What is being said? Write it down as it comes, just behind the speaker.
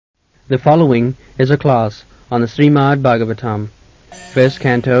The following is a class on the Srimad Bhagavatam, first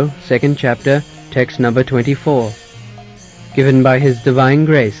canto, second chapter, text number 24, given by His Divine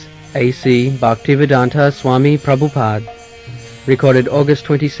Grace, A.C. Bhaktivedanta Swami Prabhupada, recorded August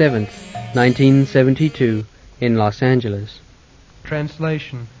 27th, 1972, in Los Angeles.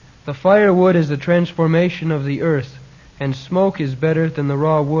 Translation. The firewood is the transformation of the earth, and smoke is better than the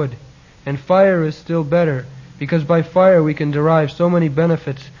raw wood, and fire is still better, because by fire we can derive so many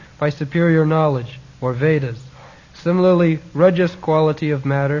benefits by superior knowledge, or Vedas. Similarly, Rajas quality of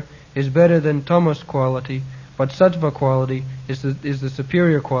matter is better than Tamas quality, but Sattva quality is the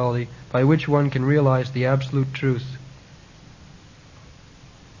superior quality by which one can realize the absolute truth.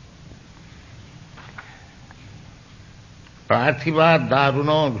 Parthiva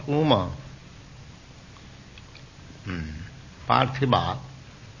daruno dhuma. Parthiva.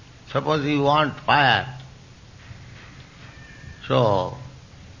 Suppose you want fire. So,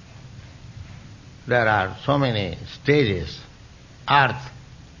 there are so many stages. Earth.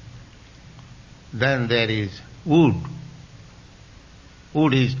 Then there is wood.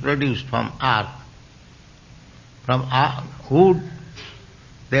 Wood is produced from earth. From wood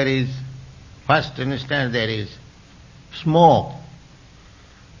there is, first instance there is smoke,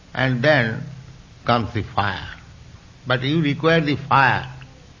 and then comes the fire. But you require the fire.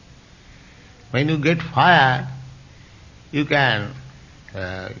 When you get fire, you can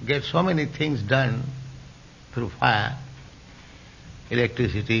get so many things done through fire.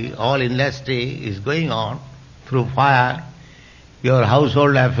 Electricity, all industry is going on through fire. Your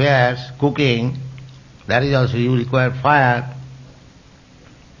household affairs, cooking, that is also you require fire.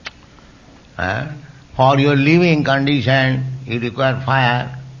 For your living condition, you require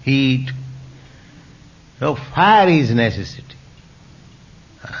fire, heat. So fire is necessity.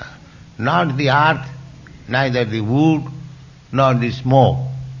 Not the earth, neither the wood, nor the smoke.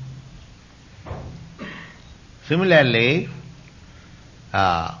 Similarly,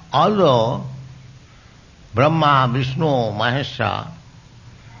 although Brahma, Vishnu, Mahesha,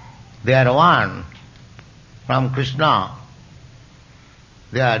 they are one from Krishna,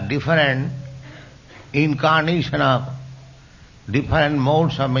 they are different incarnation of different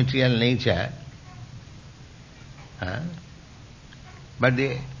modes of material nature. But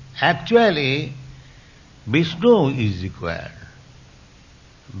actually, Vishnu is required.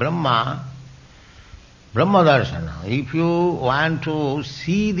 Brahma Darshana. If you want to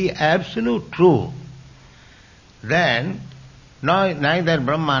see the absolute truth, then neither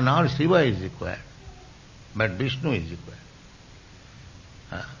Brahma nor Shiva is required, but Vishnu is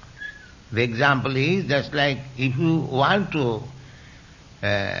required. The example is just like if you want to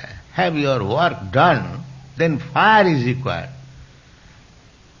have your work done, then fire is required.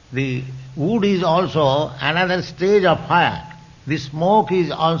 The wood is also another stage of fire. The smoke is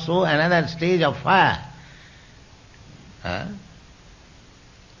also another stage of fire.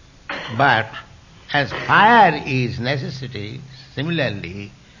 But as fire is necessity,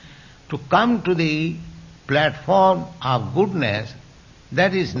 similarly, to come to the platform of goodness,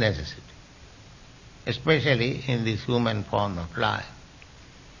 that is necessity, especially in this human form of life.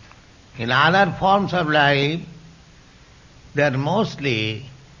 In other forms of life, they are mostly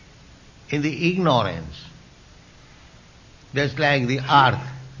in the ignorance. Just like the earth.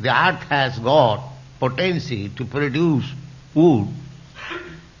 The earth has got potency to produce wood,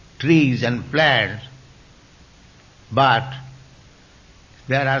 trees and plants, but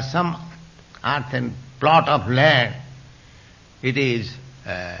there are some earth and plot of land, it is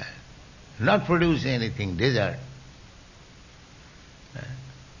not producing anything, desert.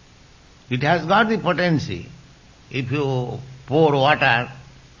 It has got the potency. If you pour water,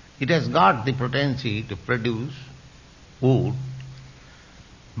 it has got the potency to produce wood,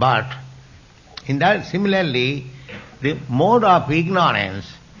 but in that similarly, the mode of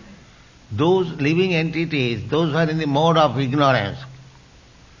ignorance, those living entities, those who are in the mode of ignorance,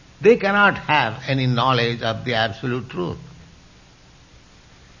 they cannot have any knowledge of the absolute truth.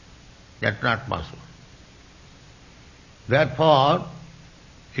 That's not possible. Therefore,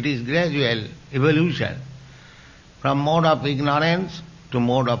 it is gradual evolution from mode of ignorance to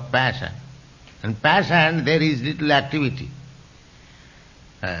mode of passion. In passion there is little activity.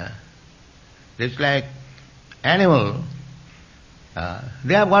 It's like animal,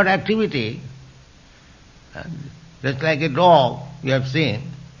 they have got activity. Just like a dog you have seen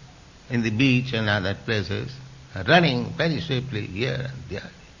in the beach and other places, running very swiftly here and there.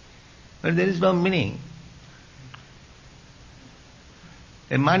 But there is no meaning.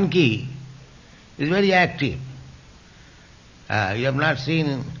 A monkey is very active. You have not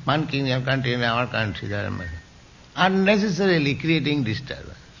seen monkey in your country, in our country, there are unnecessarily creating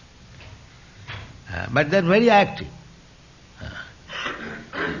disturbance. But they're very active.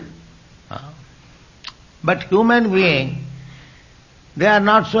 But human being, they are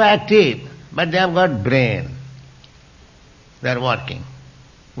not so active, but they have got brain. They are working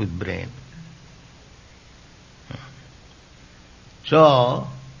with brain. So,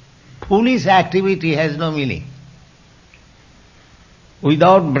 foolish activity has no meaning.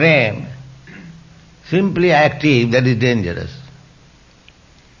 Without brain, simply active, that is dangerous.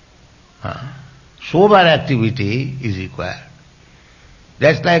 Sober activity is required.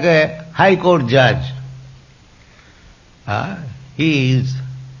 That's like a high court judge. He is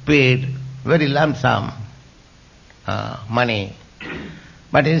paid very lump sum money,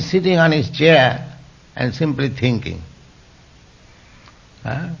 but he is sitting on his chair and simply thinking.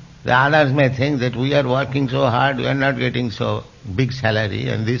 The others may think that we are working so hard, we are not getting so big salary,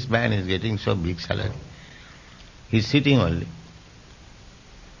 and this man is getting so big salary. He is sitting only.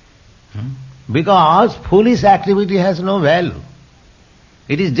 Because foolish activity has no value.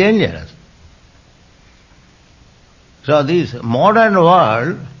 It is dangerous. So this modern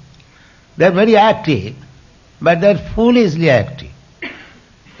world, they are very active, but they are foolishly active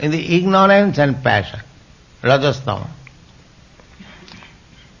in the ignorance and passion, rajastama.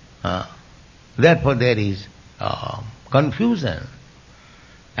 Therefore there is confusion,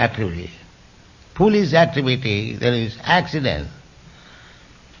 activity. Foolish activity, there is accident.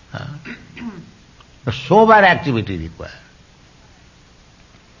 Sober activity required.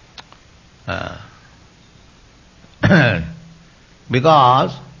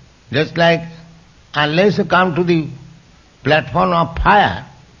 Because just like unless you come to the platform of fire,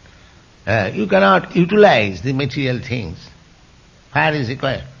 you cannot utilize the material things. Fire is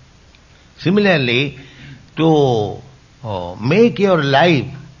required. Similarly, to make your life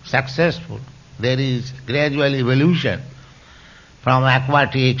successful, there is gradual evolution from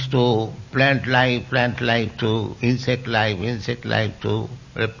aquatics to plant life to insect life to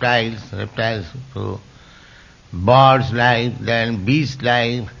reptiles to birds life, then beast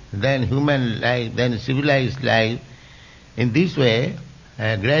life, then human life, then civilized life. In this way,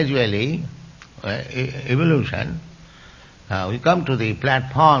 gradually, evolution, we come to the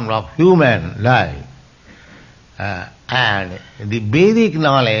platform of human life. And the Vedic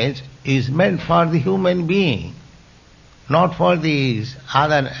knowledge is meant for the human being, not for these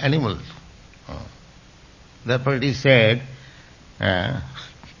other animals. Therefore it is said,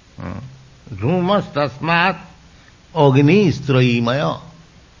 Dhumas tasmat agnistroimaya.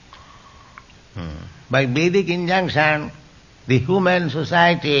 By Vedic injunction, the human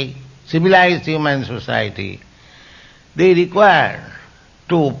society, civilized human society, they require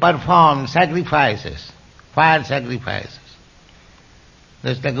to perform sacrifices, fire sacrifices.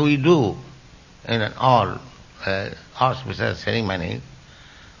 Just like we do in all auspicious ceremonies.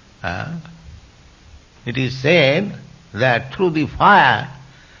 It is said that through the fire,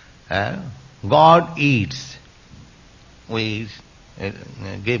 God eats. We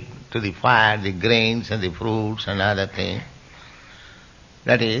give to the fire the grains and the fruits and other things.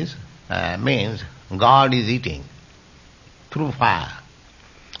 That is, means God is eating through fire.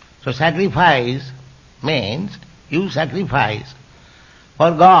 So sacrifice means you sacrifice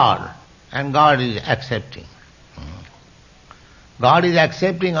for God, and God is accepting. God is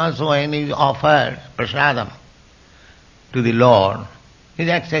accepting also when you offer prasadam to the Lord. He is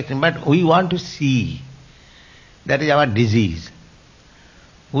accepting, but we want to see. That is our disease.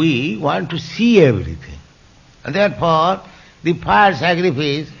 We want to see everything. And therefore, the fire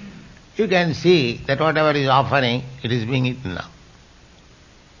sacrifice, you can see that whatever is offering, it is being eaten now.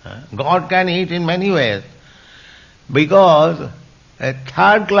 God can eat in many ways, because a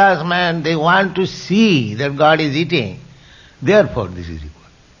third class man, they want to see that God is eating. Therefore this is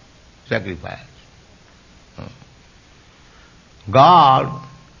required. Sacrifice. God,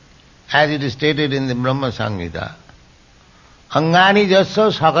 as it is stated in the Brahma Samhita, Angani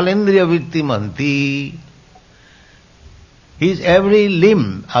jasya sakalendriya vitti manti, his every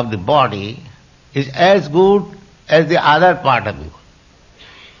limb of the body is as good as the other part of the body.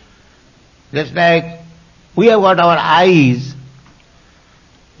 Just like we have got our eyes,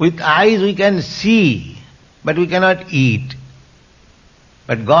 with eyes we can see, but we cannot eat.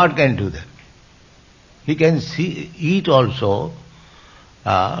 But God can do that. He can see, eat also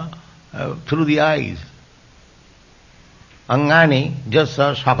through the eyes. Angani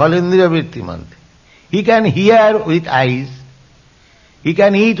jasya sakalendriya vitti manti. He can hear with eyes. He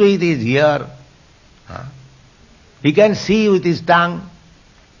can eat with his ear. He can see with his tongue.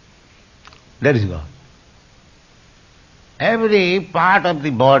 That is God. Every part of the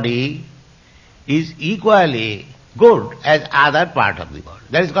body is equally good as other part of the body.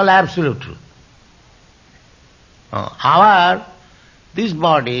 That is called absolute truth. This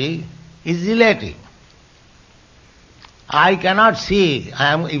body is relative. I cannot see.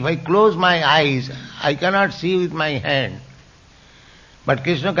 If I close my eyes, I cannot see with my hand. But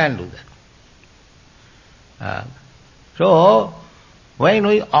Krishna can do that. So, when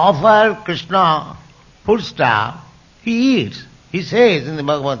we offer Krishna foodstuff, he eats. He says in the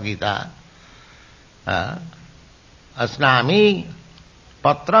Bhagavad Gita, Asnami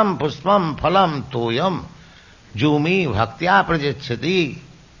patram puspam phalam toyam jumi bhaktya prajachati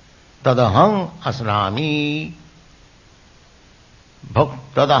tadaham asnami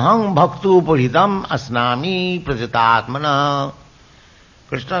tadaham bhaktu puritam asnami prajatatmana.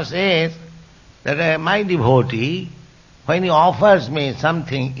 Krishna says that my devotee, when he offers me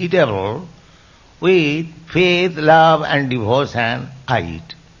something eatable, with faith, love and devotion, I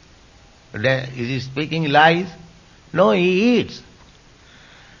eat. Is he speaking lies? No, he eats.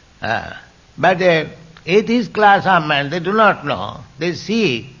 But the atheist class of men, they do not know. They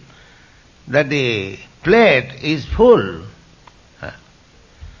see that the plate is full.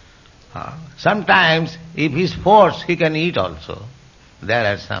 Sometimes, if he is forced, he can eat also. There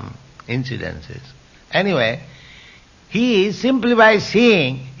are some incidences. Anyway, he simply by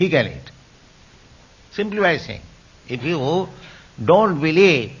seeing, he can eat. Simply by seeing. If you don't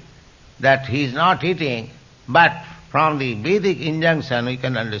believe that he is not eating, but from the Vedic injunction we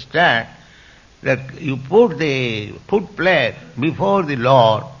can understand that you put the food plate before the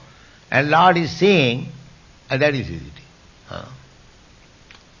Lord and Lord is seeing, and that is his eating.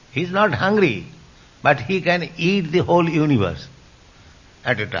 He is not hungry, but he can eat the whole universe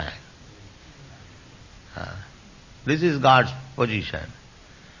at a time. This is God's position.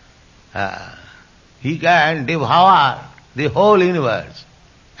 He can devour the whole universe,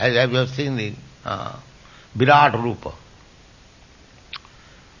 as we have seen the Virat Rupa.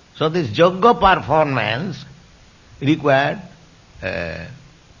 So this yoga performance required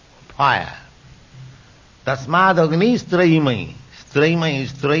fire. Tasmad agni straimai.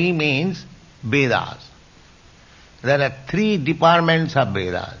 Straimai means Vedas. There are 3 departments of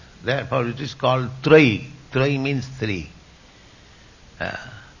Vedas. Therefore it is called Trai. Trai means 3.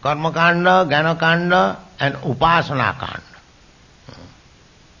 Karmakanda, Jnanakanda and Upasanakanda.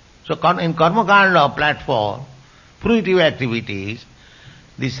 So in Karmakanda platform, fruitive activities,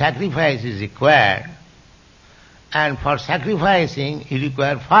 the sacrifice is required, and for sacrificing you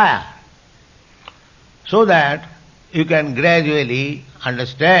require fire, so that you can gradually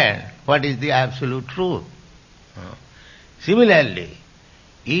understand what is the absolute truth. Similarly,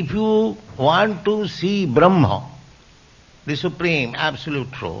 if you want to see Brahma, the supreme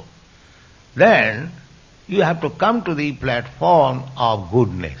absolute truth, then you have to come to the platform of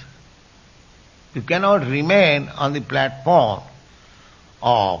goodness. You cannot remain on the platform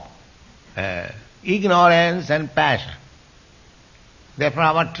of ignorance and passion. Therefore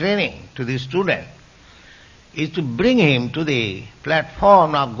our training to the student is to bring him to the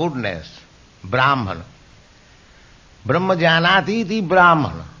platform of goodness, Brahmana. Brahma janati iti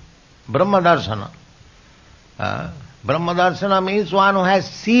Brahmana. Brahma darshana. Brahma darshana means one who has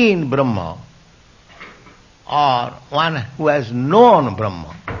seen Brahma, or one who has known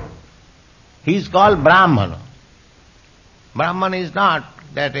Brahma. He is called Brahmana. Brahman is not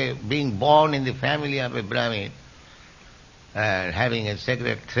that being born in the family of a Brahmin and having a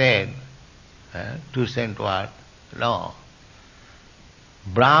sacred thread to send word. No.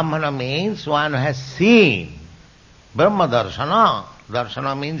 Brahmana means one who has seen. Brahma darshana.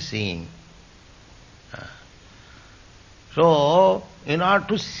 Darshana means seeing. So, in order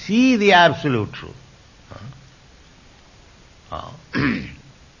to see the absolute truth,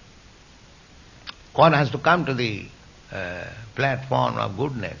 one has to come to the platform of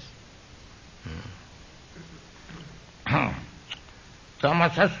goodness.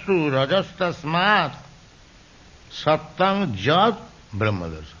 Tamasastu rajastasmat sattam jat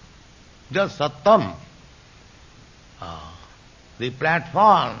brahmadarshana. Just sattam. The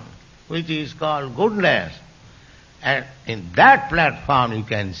platform which is called goodness, and in that platform you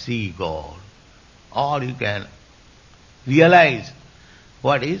can see God, or you can realize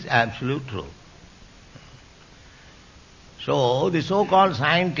what is absolute truth. So the so-called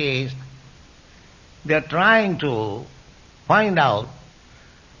scientists, they are trying to find out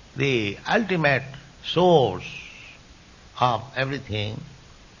the ultimate source of everything,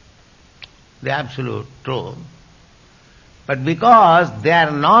 the absolute truth. But because they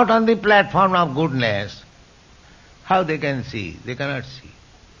are not on the platform of goodness, how they can see? They cannot see.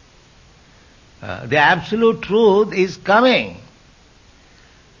 The absolute truth is coming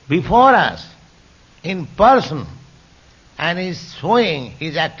before us in person and is showing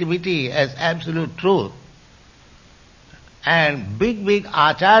his activity as absolute truth. and big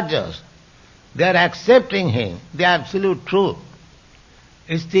acharyas, they are accepting him, the absolute truth.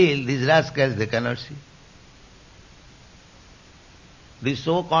 Still, these rascals, they cannot see. These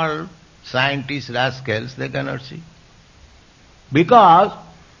so-called scientist rascals, they cannot see. Because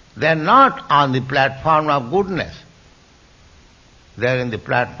they are not on the platform of goodness. They are in the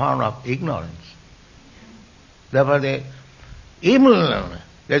platform of ignorance. Therefore they evil,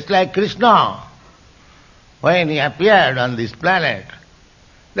 just like Krishna, when he appeared on this planet,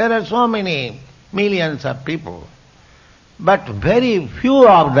 there are so many millions of people, but very few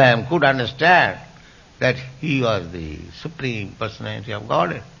of them could understand that he was the Supreme Personality of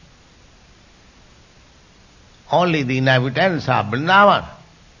Godhead. Only the inhabitants of Vrindavan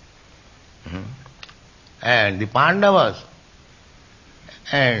and the Pandavas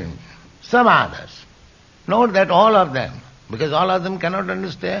and some others. Note that all of them, because all of them cannot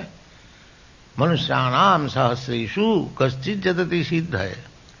understand. Manusyanam sahasreshu kaschit jatati siddhaya.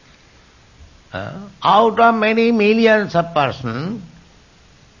 Out of many millions of persons,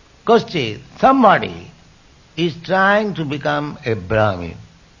 kaschit, somebody is trying to become a Brahmin.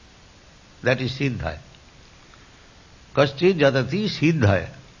 That is siddhaya. Kaschit jatati siddhaya.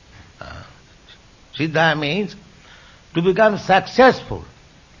 Siddhaya means to become successful.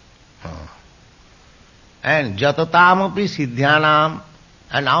 And jatatamopi siddhyanam,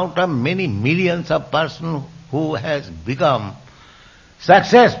 and out of many millions of persons who has become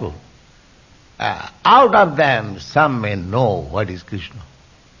successful, out of them some may know what is Krishna.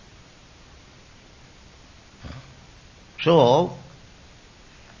 So,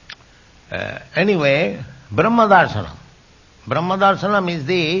 anyway, Brahmadarshanam. Brahmadarshanam is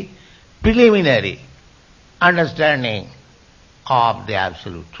the preliminary understanding of the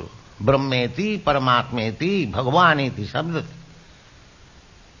absolute truth. Brahmeti, Paramatmeti, Bhagavaneti, Sabdati.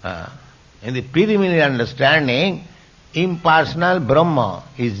 In the preliminary understanding, impersonal Brahma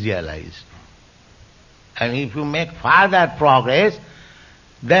is realized. And if you make further progress,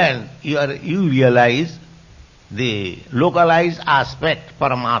 then you realize the localized aspect,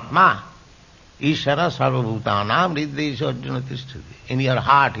 Paramatma, Ishara Sarvabhutanam Riddhesha Arjuna Tishtati. In your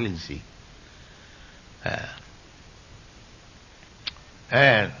heart you will see.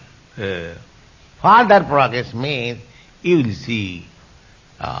 And further progress means you will see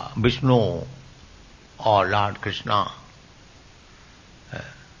Vishnu or Lord Krishna.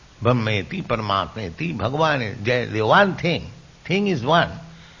 Brahmeti, Paramatmeti, Bhagavan, the one thing. Thing is one,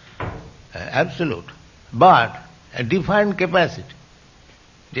 absolute, but a different capacity.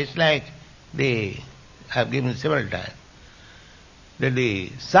 Just like I have given several times, that the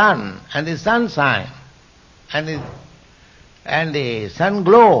sun and the sunshine and the sun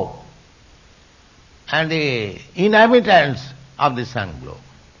glow and the inhabitants of the sun glow,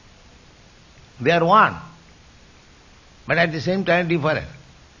 they are one, but at the same time different.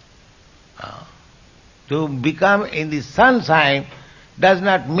 To become in the sunshine does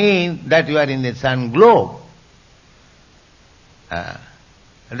not mean that you are in the sun glow.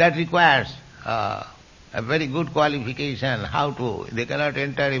 That requires a very good qualification. They cannot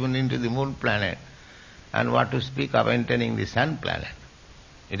enter even into the moon planet, and what to speak of entering the sun planet.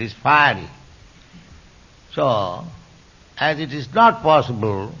 It is fiery. So, as it is not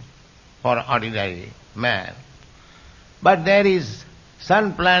possible for ordinary man, but there is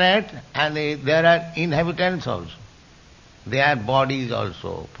sun planet and there are inhabitants also. Their bodies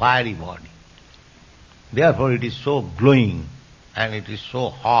also, fiery body. Therefore it is so glowing and it is so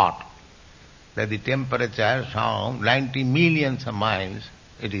hot that the temperature from 90 millions of miles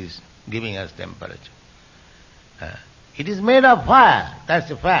it is giving us temperature. It is made of fire,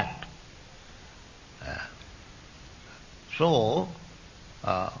 that's a fact. So,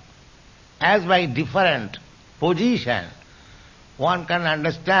 as by different position, one can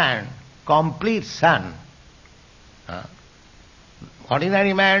understand complete sun.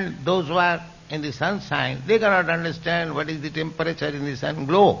 Ordinary man, those who are in the sunshine, they cannot understand what is the temperature in the sun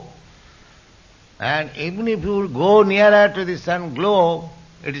glow. And even if you go nearer to the sun glow,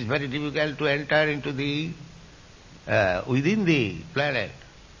 it is very difficult to enter into the within the planet.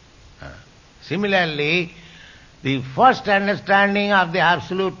 Similarly, the first understanding of the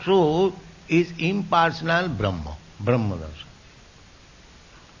absolute truth is impersonal Brahma, Brahmadarshan.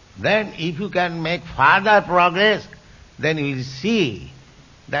 Then if you can make further progress, then you will see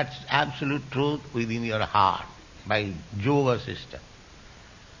that absolute truth within your heart by yoga system.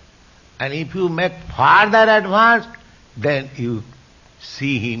 And if you make further advance, then you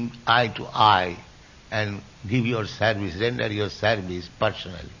see him eye to eye and give your service, render your service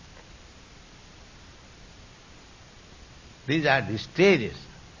personally. These are the stages.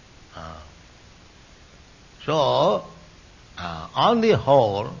 So, on the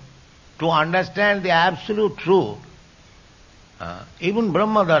whole, to understand the absolute truth, even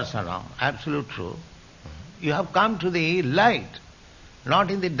Brahma Darsana, absolute truth, you have come to the light,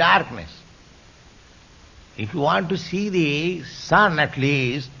 not in the darkness. If you want to see the sun at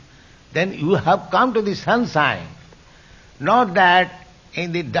least, then you have come to the sunshine. Not that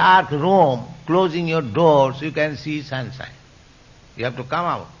in the dark room, closing your doors, you can see sunshine. You have to come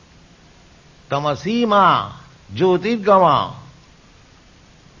out. Tamasima, Jyotirgama.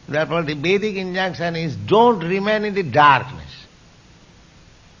 Therefore the Vedic injunction is don't remain in the darkness.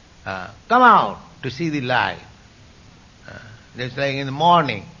 Come out to see the light. Just like in the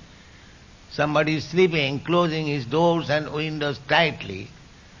morning, somebody is sleeping, closing his doors and windows tightly,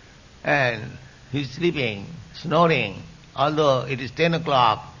 and he's sleeping, snoring, although it is 10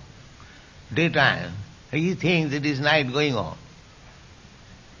 o'clock, daytime, he thinks it is night going on.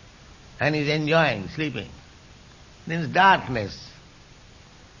 And he's enjoying sleeping. Then it's darkness,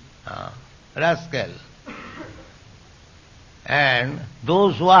 rascal. And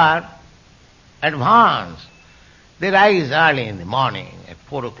those who are advanced, they rise early in the morning at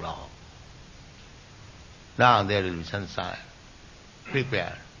 4 o'clock. Now there will be sunshine.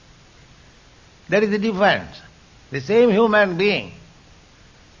 Prepare. That is the difference. The same human being.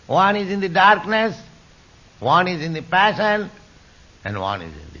 One is in the darkness, one is in the passion, and one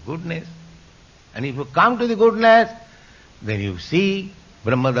is in the goodness. And if you come to the goodness, then you see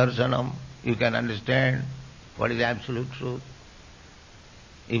Brahma Darshanam, you can understand what is absolute truth.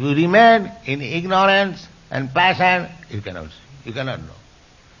 If you remain in ignorance and passion, you cannot see, you cannot know.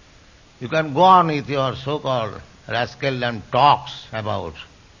 You can go on with your so-called rascaldom talks about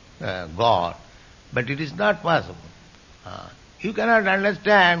God, but it is not possible. You cannot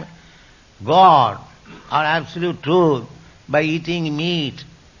understand God or absolute truth by eating meat,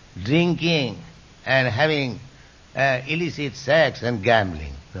 drinking, and having illicit sex and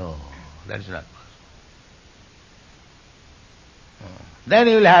gambling. No, that is not possible. Then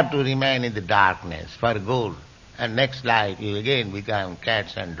you will have to remain in the darkness for good, and next life you again become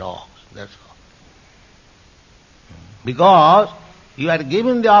cats and dogs. That's all. Because you are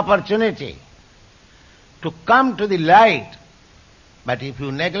given the opportunity to come to the light, but if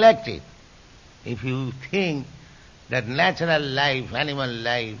you neglect it, if you think that natural life, animal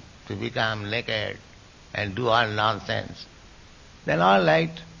life, to become naked and do all nonsense, then all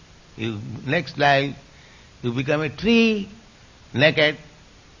right, next life you become a tree, naked,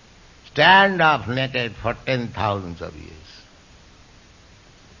 stand up naked for 10,000 of years.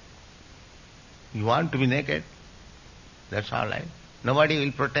 You want to be naked? That's all right. Nobody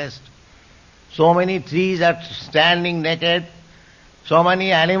will protest. So many trees are standing naked, so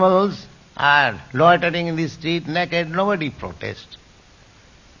many animals are loitering in the street naked, nobody protests.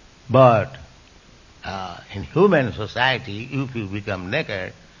 But in human society, if you become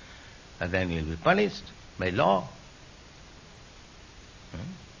naked, then you will be punished by law.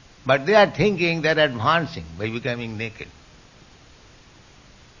 But they are thinking they are advancing by becoming naked.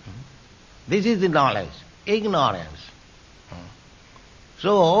 This is the knowledge, ignorance.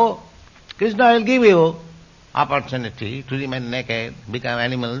 So, Krishna will give you opportunity to remain naked, become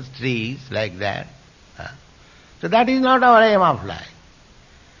animals, trees, like that. So that is not our aim of life.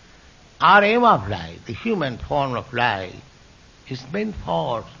 Our aim of life, the human form of life, is meant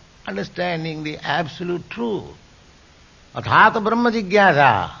for understanding the absolute truth. Athata Brahma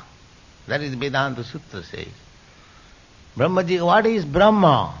Jigyasa. That is Vedanta Sutra says. What is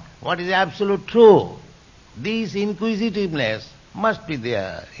Brahma? What is absolute truth? This inquisitiveness must be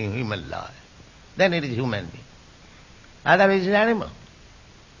there in human life. Then it is human being. Otherwise it is animal.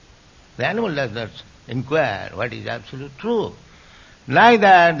 The animal does not inquire what is absolute truth.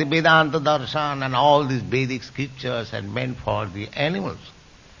 Neither the Vedanta Darshan and all these Vedic Scriptures are meant for the animals.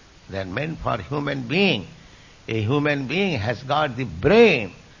 They are meant for human being. A human being has got the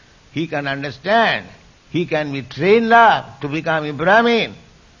brain. He can understand. He can be trained up to become a Brahmin.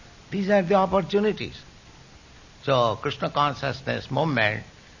 These are the opportunities. So Krishna consciousness movement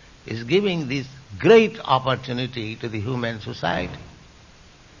is giving this great opportunity to the human society.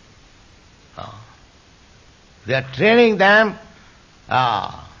 They are training them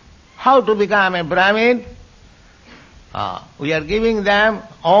how to become a Brahmin. We are giving them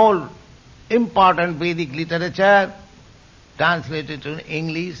all important Vedic literature, translated to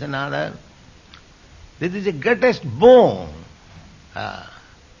English and other. This is the greatest boon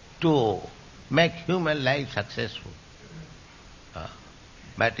to make human life successful.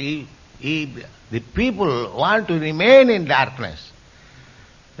 But if the people want to remain in darkness,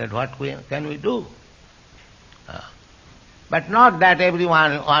 then what can we do? But not that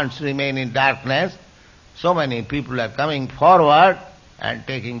everyone wants to remain in darkness. so many people are coming forward and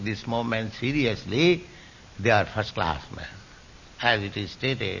taking this movement seriously, they are first class men. As it is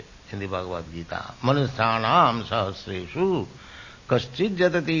stated in the Bhagavad Gita, Manusthanam sahasreshu kaschid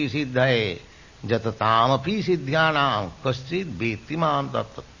jatati siddhaye jatatam api siddhyanam kaschid bhettimam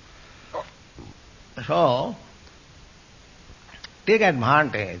tattat. So, take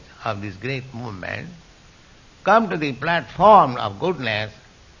advantage of this great movement, come to the platform of goodness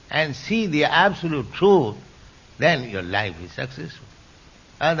and see the absolute truth, then your life is successful.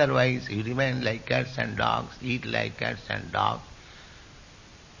 Otherwise, you remain like cats and dogs, eat like cats and dogs.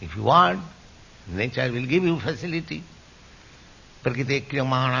 If you want, nature will give you facility. Prakriti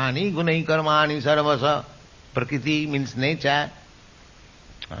kriyamanani gunai karmani sarvasa. Prakriti means nature.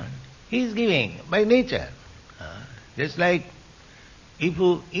 He is giving by nature. Just like if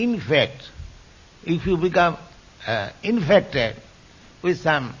you become infected with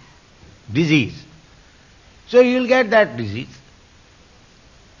some disease, so you will get that disease.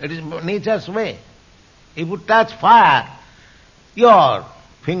 It is nature's way. If you touch fire, your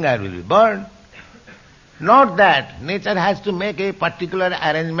finger will be burned. Not that nature has to make a particular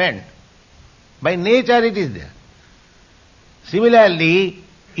arrangement. By nature it is there. Similarly,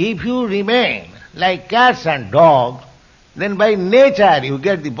 if you remain like cats and dogs, then by nature you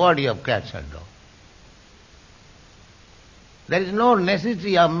get the body of cats and dogs. There is no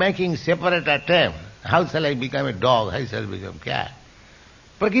necessity of making separate attempt. How shall I become a dog? How shall I become a cat?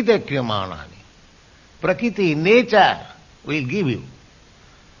 Prakriti kriyamanani. Prakriti, nature, will give you.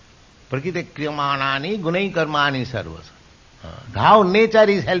 Prakriti kriyamanani gunai karmani sarvasa. How nature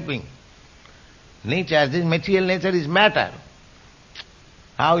is helping. Nature, this material nature is matter.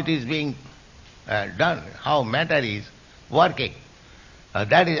 How it is being done, how matter is working.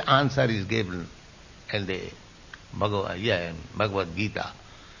 That is answer is given in the Bhagavad Gita.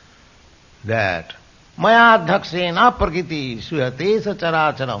 That Maya dhaksena prakriti suyate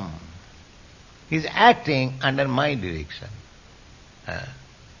sacharacharam. He is acting under my direction.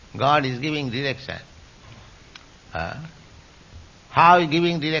 God is giving direction. How is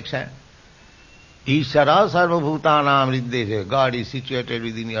giving direction? Ishara sarvabhutanam riddeshe. God is situated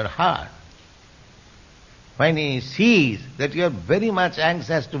within your heart. When He sees that you are very much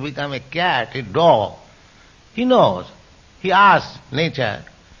anxious to become a cat, a dog, He knows. He asks nature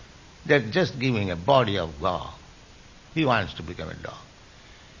that just giving a body of God. He wants to become a dog.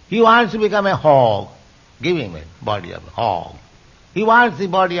 He wants to become a hog, give him a body of a hog. He wants the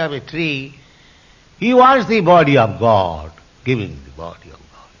body of a tree. He wants the body of God, give him the body of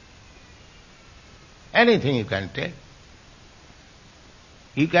God. Anything you can take.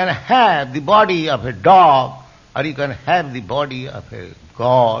 You can have the body of a dog or you can have the body of a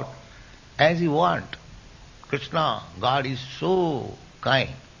God as you want. Krishna, God is so kind.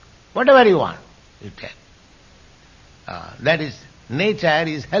 Whatever you want, you take. That is, nature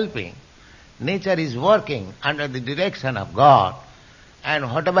is helping. Nature is working under the direction of God.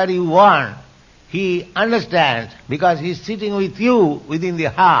 And whatever you want, He understands because He is sitting with you within the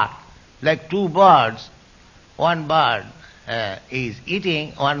heart. Like two birds, one bird is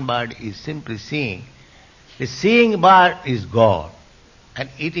eating, one bird is simply seeing. The seeing bird is God, and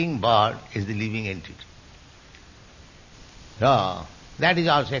eating bird is the living entity. So, that is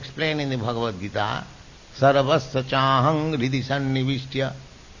also explained in the Bhagavad Gita, Sarvasya chahang ridhi sannivishya,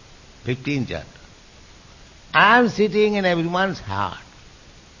 15th chapter. I am sitting in everyone's heart.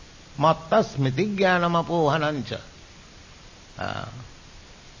 Matta smiti jnanam apohanancha.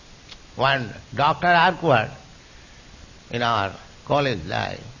 One Dr. Arkward, in our college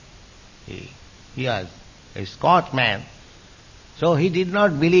life, he was a Scotchman, so he did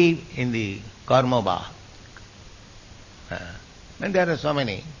not believe in the karma bhav. And there are so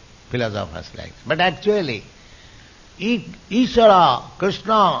many philosophers like that. But actually, Ishvara,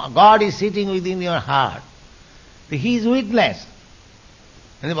 Krishna, God is sitting within your heart. He is witness.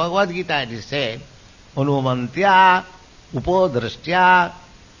 In the Bhagavad Gita it is said, Anumantya upodrastya.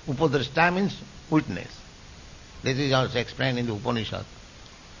 Upodrashta means witness. This is also explained in the Upanishad.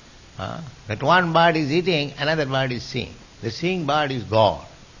 That one bird is eating, another bird is seeing. The seeing bird is God.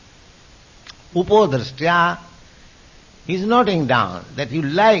 Upodrastya, he is noting down that you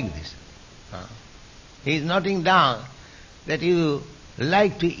like this. He is noting down that you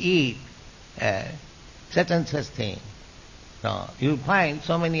like to eat such and such thing. You find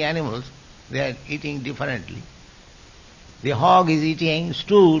so many animals, they are eating differently. The hog is eating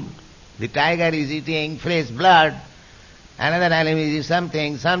stew, the tiger is eating flesh, blood, another animal is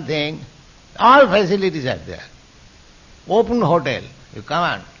something. All facilities are there. Open hotel, you come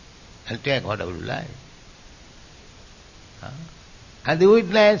on and take whatever you like. And the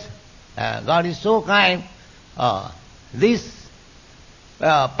witness, God is so kind. This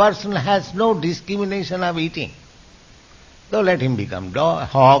person has no discrimination of eating. So let him become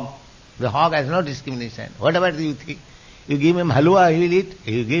hog. The hog has no discrimination. Whatever you think, you give him halwa, he will eat.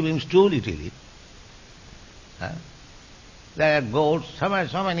 You give him stool, he will eat. There are goats, so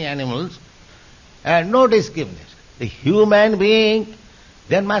many animals, and no discrimination. The human being,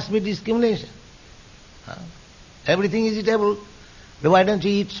 there must be discrimination. Everything is eatable. Then why don't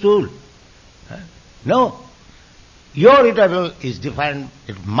you eat stool? No. Your eatable is different.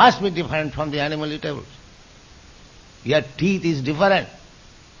 It must be different from the animal eatables. Your teeth is different.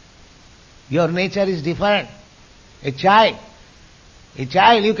 Your nature is different. A child,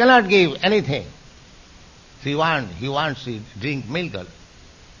 you cannot give anything. He wants to drink milk.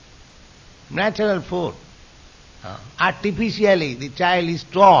 Natural food. Artificially, the child is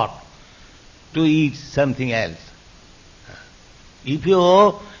taught to eat something else. If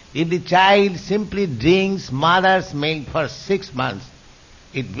the child simply drinks mother's milk for 6 months,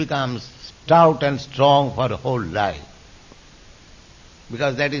 it becomes stout and strong for the whole life.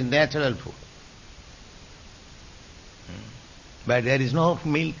 Because that is natural food. But there is no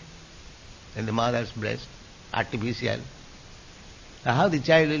milk in the mother's breast, artificial. How the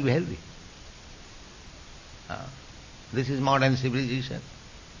child will be healthy? This is modern civilization.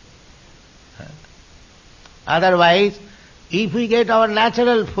 Otherwise, if we get our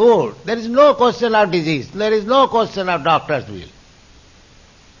natural food, there is no question of disease, there is no question of doctor's will.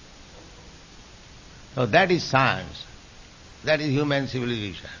 So that is science, that is human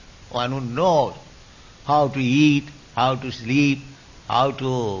civilization. One who knows how to eat, how to sleep, how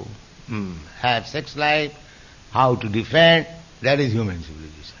to have sex life, how to defend, that is human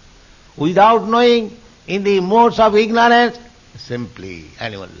civilization. Without knowing, in the modes of ignorance, simply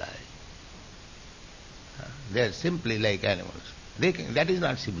animal life. They are simply like animals. That is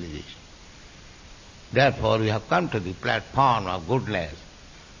not civilization. Therefore we have come to the platform of goodness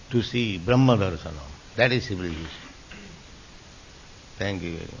to see Brahma Darsana. That is civilization. Thank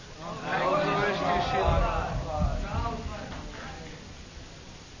you very much.